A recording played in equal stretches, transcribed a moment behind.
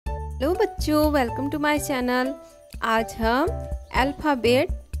Hello बच्चों, welcome to my channel. आज हम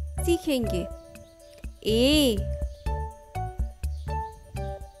अल्फ़ाबेट सीखेंगे। ए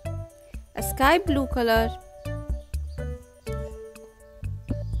sky blue colour,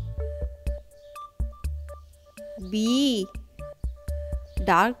 be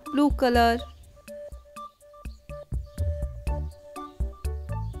dark blue colour,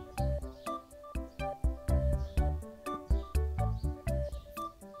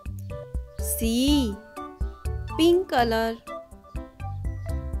 C pink colour,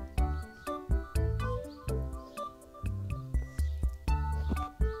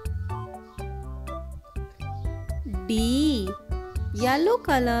 D yellow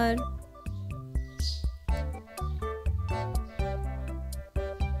colour,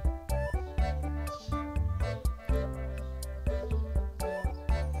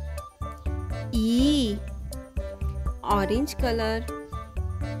 E orange colour,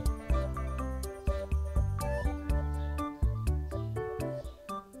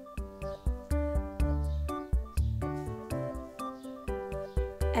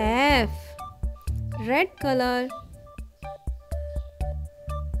 F red color,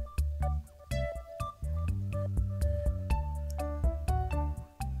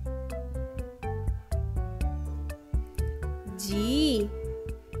 G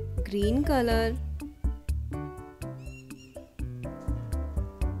green color,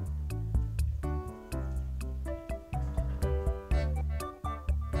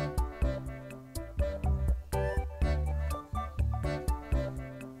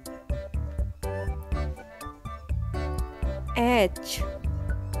 H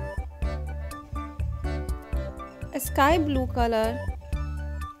sky blue color,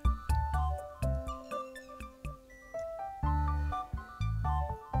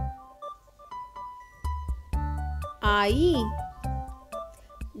 I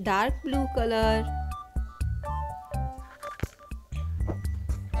dark blue color,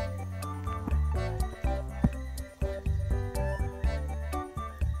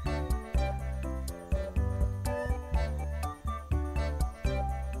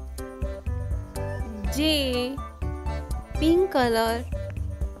 J pink color,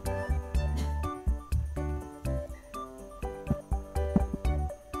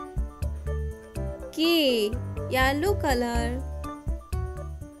 K yellow color,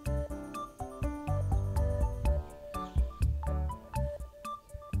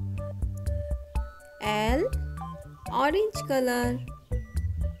 L orange color,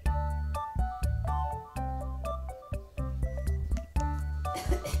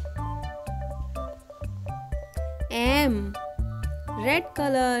 M red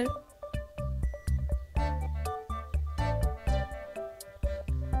color,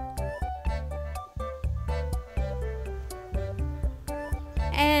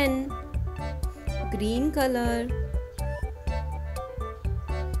 N green color,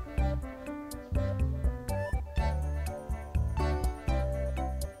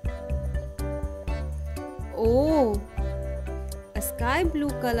 O sky blue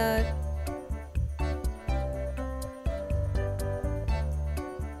color,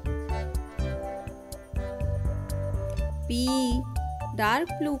 P dark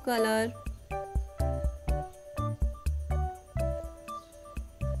blue color,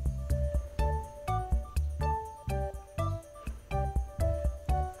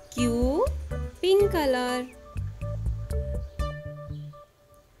 Q pink color,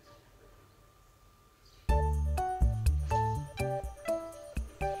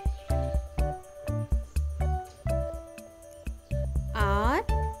 R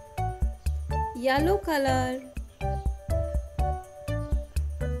yellow color,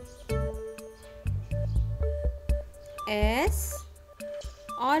 S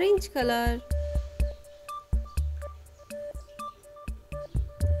orange color,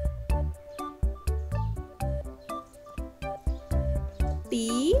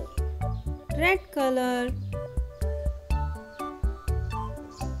 T red color,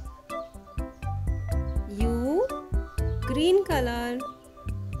 U green color,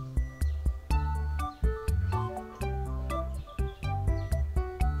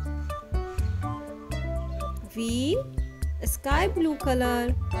 V sky blue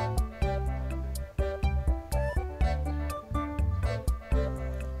color,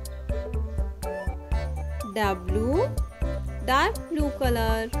 W dark blue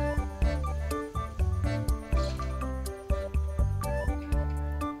color,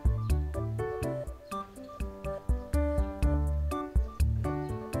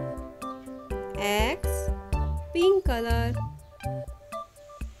 X pink color,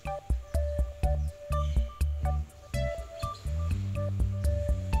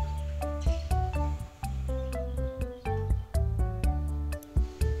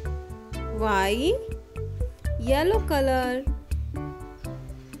 Y, yellow color.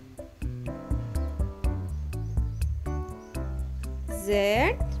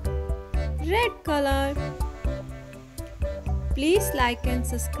 Z, red color. Please like and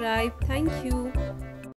subscribe. Thank you.